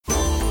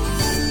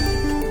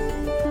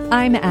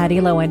I'm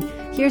Addie Lowen.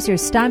 Here's your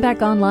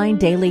Steinbach Online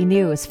Daily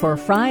News for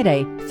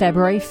Friday,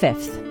 February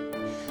 5th.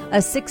 A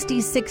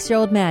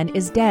 66-year-old man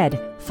is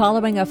dead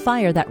following a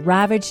fire that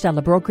ravaged a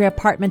Le Brocquerie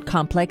apartment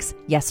complex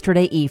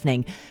yesterday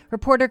evening.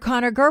 Reporter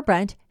Connor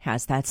Gerbrandt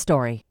has that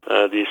story.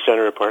 The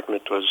center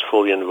apartment was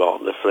fully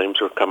involved. The flames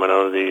were coming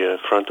out of the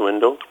front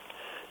window,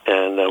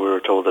 and we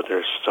were told that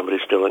there's somebody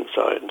still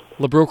inside.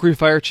 Le Brocquerie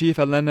Fire Chief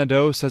Alain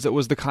Nadeau says it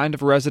was the kind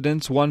of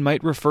residence one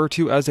might refer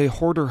to as a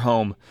hoarder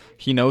home.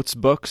 He notes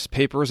books,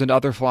 papers, and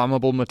other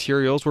flammable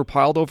materials were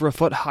piled over a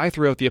foot high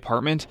throughout the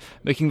apartment,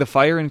 making the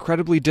fire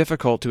incredibly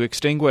difficult to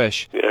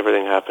extinguish.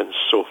 Everything happened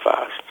so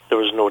fast. There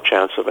was no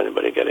chance of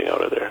anybody getting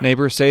out of there.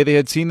 Neighbors say they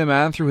had seen the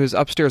man through his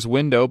upstairs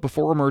window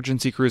before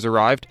emergency crews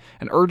arrived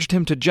and urged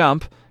him to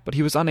jump, but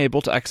he was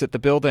unable to exit the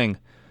building.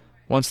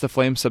 Once the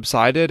flames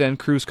subsided and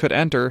crews could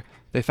enter,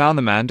 they found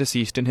the man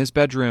deceased in his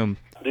bedroom.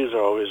 These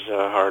are always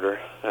harder.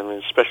 I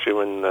mean, especially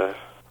when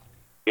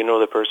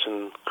the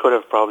person could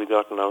have probably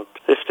gotten out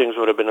if things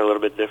would have been a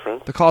little bit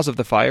different. The cause of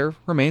the fire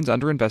remains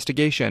under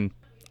investigation.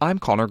 I'm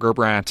Connor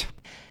Gerbrandt.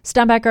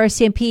 Steinbach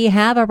RCMP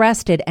have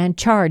arrested and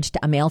charged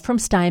a male from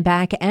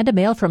Steinbach and a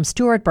male from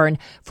Stewartburn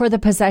for the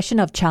possession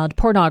of child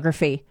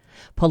pornography.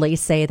 Police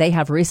say they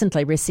have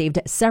recently received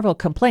several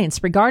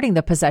complaints regarding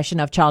the possession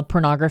of child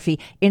pornography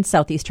in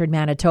southeastern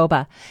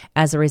Manitoba.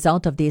 As a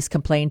result of these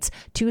complaints,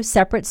 2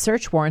 separate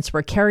search warrants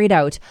were carried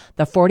out.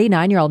 The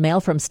 49-year-old male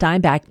from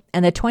Steinbach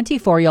and the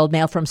 24-year-old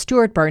male from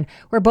Stewartburn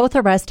were both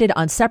arrested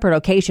on separate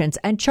occasions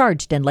and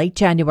charged in late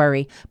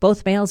January.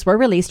 Both males were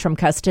released from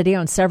custody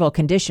on several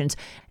conditions,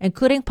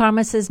 including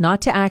promises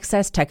not to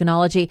access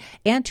technology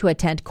and to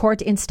attend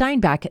court in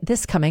Steinbach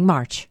this coming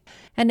March.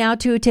 And now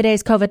to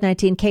today's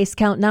COVID-19 case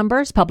count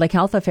numbers. Public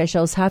health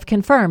officials have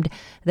confirmed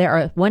there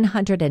are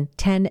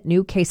 110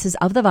 new cases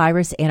of the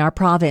virus in our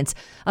province.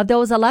 Of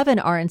those, 11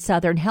 are in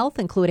Southern Health,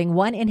 including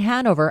 1 in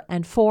Hanover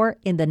and 4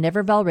 in the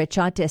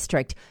Niverville-Richot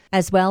district.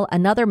 As well,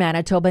 another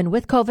Manitoban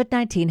with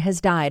COVID-19 has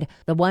died.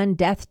 The one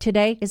death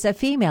today is a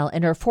female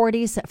in her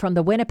 40s from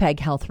the Winnipeg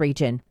Health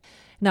region.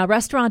 Now,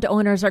 restaurant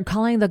owners are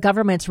calling the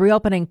government's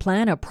reopening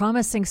plan a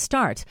promising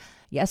start.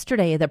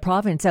 Yesterday, the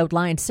province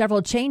outlined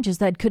several changes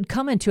that could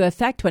come into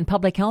effect when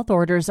public health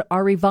orders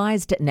are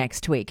revised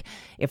next week.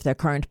 If the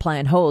current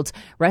plan holds,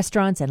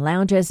 restaurants and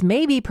lounges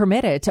may be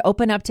permitted to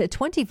open up to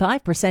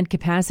 25%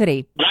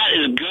 capacity. That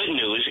is good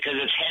news because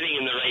it's heading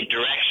in the right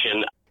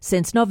direction.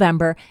 Since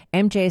November,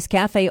 MJ's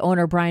Cafe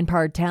owner Brian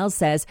Partel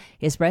says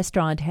his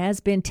restaurant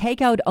has been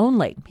takeout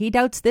only. He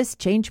doubts this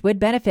change would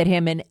benefit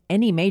him in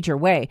any major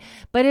way,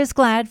 but is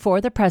glad for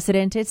the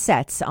precedent it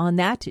sets. On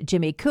that,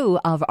 Jimmy Koo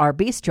of Our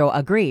Bistro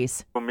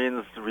agrees. It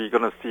means we're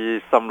going to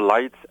see some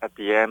lights at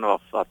the end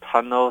of a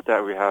tunnel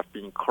that we have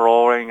been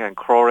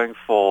crawling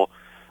for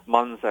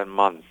months and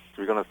months.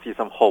 We're going to see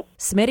some hope.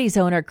 Smitty's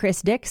owner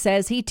Chris Dick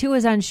says he too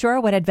is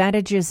unsure what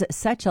advantages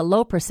such a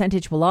low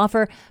percentage will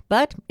offer,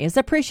 but is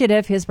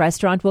appreciative his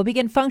restaurant will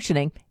begin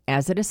functioning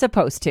as it is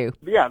supposed to.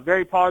 Yeah,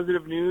 very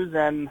positive news,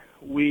 and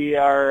we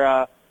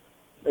are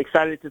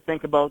excited to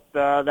think about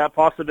that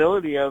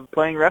possibility of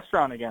playing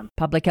restaurant again.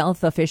 Public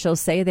health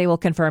officials say they will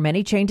confirm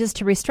any changes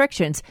to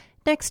restrictions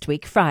next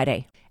week,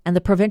 Friday. And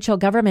the provincial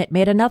government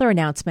made another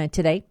announcement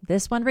today,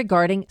 this one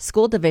regarding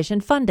school division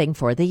funding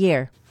for the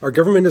year. Our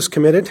government is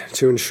committed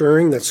to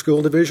ensuring that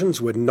school divisions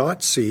would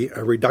not see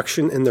a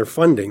reduction in their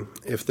funding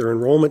if their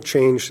enrollment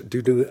changed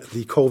due to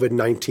the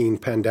COVID-19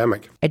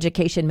 pandemic.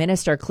 Education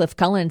Minister Cliff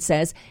Cullen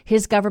says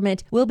his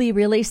government will be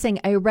releasing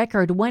a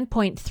record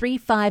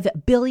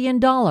 $1.35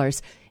 billion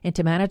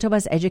into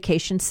Manitoba's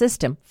education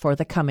system for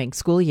the coming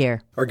school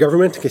year. Our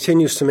government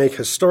continues to make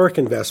historic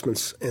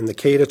investments in the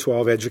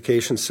K-12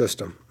 education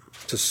system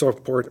to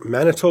support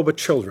Manitoba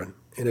children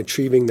in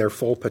achieving their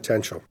full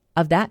potential.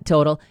 Of that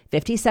total,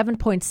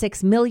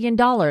 $57.6 million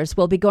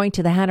will be going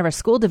to the Hanover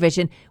School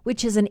Division,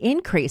 which is an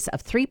increase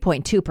of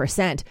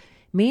 3.2%.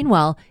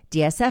 Meanwhile,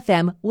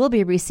 DSFM will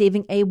be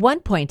receiving a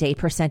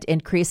 1.8%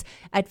 increase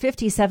at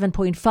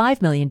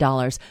 $57.5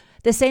 million.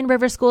 The Seine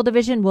River School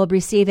Division will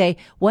receive a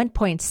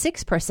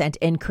 1.6%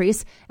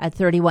 increase at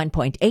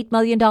 $31.8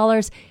 million,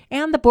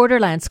 and the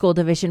Borderland School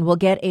Division will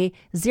get a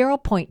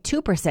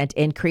 0.2%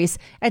 increase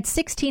at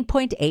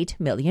 $16.8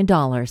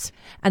 million.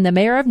 And the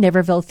Mayor of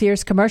Niverville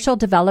fears commercial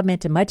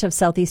development in much of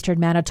southeastern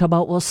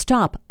Manitoba will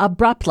stop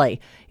abruptly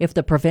if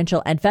the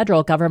provincial and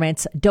federal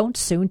governments don't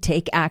soon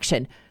take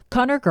action.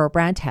 Connor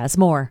Gerbrandt has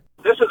more.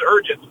 This is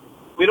urgent.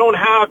 We don't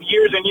have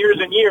years and years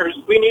and years.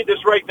 We need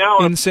this right now.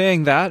 In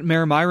saying that,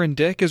 Mayor Myron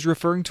Dick is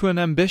referring to an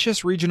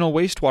ambitious regional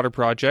wastewater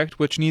project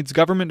which needs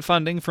government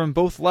funding from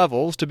both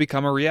levels to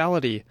become a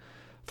reality.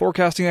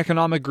 Forecasting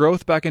economic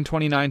growth back in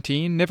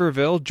 2019,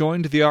 Niverville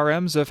joined the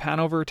RMs of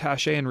Hanover,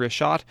 Taché, and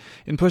Richot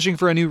in pushing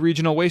for a new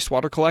regional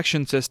wastewater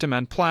collection system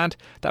and plant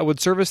that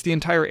would service the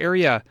entire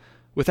area.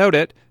 Without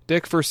it,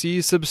 Dick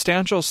foresees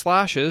substantial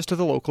slashes to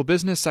the local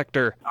business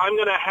sector. I'm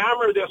going to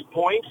hammer this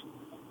point.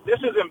 This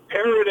is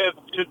imperative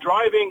to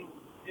driving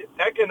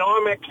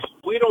economics,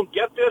 we don't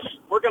get this,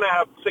 we're going to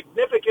have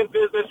significant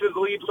businesses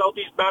leave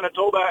Southeast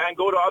Manitoba and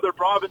go to other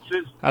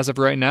provinces. As of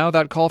right now,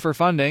 that call for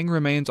funding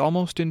remains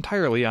almost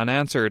entirely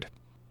unanswered.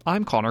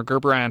 I'm Connor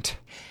Gerbrandt.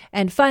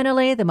 And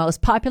finally, the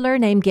most popular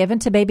name given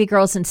to baby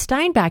girls in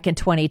Steinbach in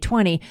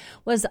 2020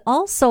 was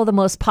also the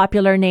most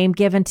popular name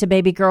given to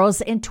baby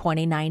girls in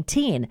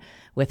 2019.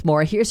 With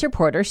more, here's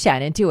reporter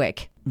Shannon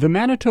Dewick. The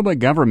Manitoba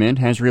government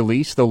has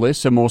released the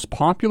list of most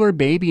popular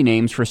baby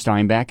names for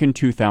Steinbach in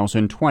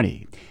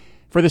 2020.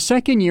 For the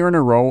second year in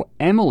a row,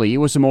 Emily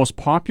was the most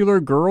popular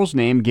girl's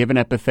name given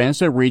at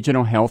Bethesda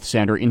Regional Health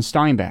Centre in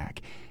Steinbach.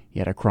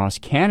 Yet across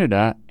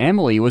Canada,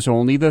 Emily was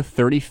only the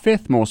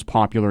 35th most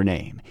popular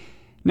name.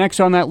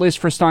 Next on that list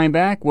for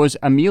Steinbach was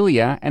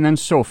Amelia and then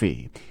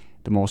Sophie.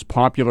 The most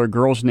popular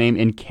girl's name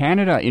in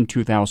Canada in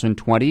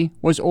 2020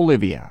 was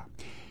Olivia.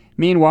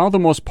 Meanwhile, the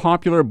most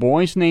popular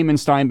boy's name in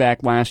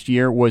Steinbach last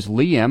year was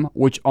Liam,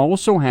 which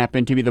also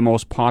happened to be the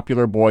most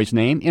popular boy's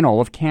name in all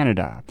of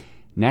Canada.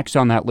 Next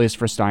on that list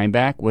for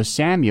Steinbach was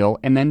Samuel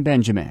and then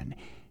Benjamin.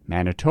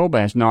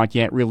 Manitoba has not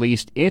yet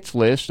released its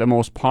list of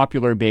most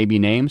popular baby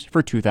names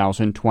for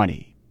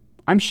 2020.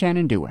 I'm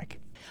Shannon Dewick.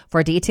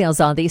 For details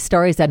on these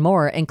stories and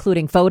more,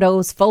 including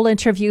photos, full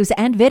interviews,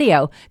 and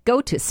video,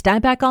 go to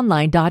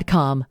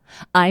steinbachonline.com.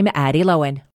 I'm Addie Lowen.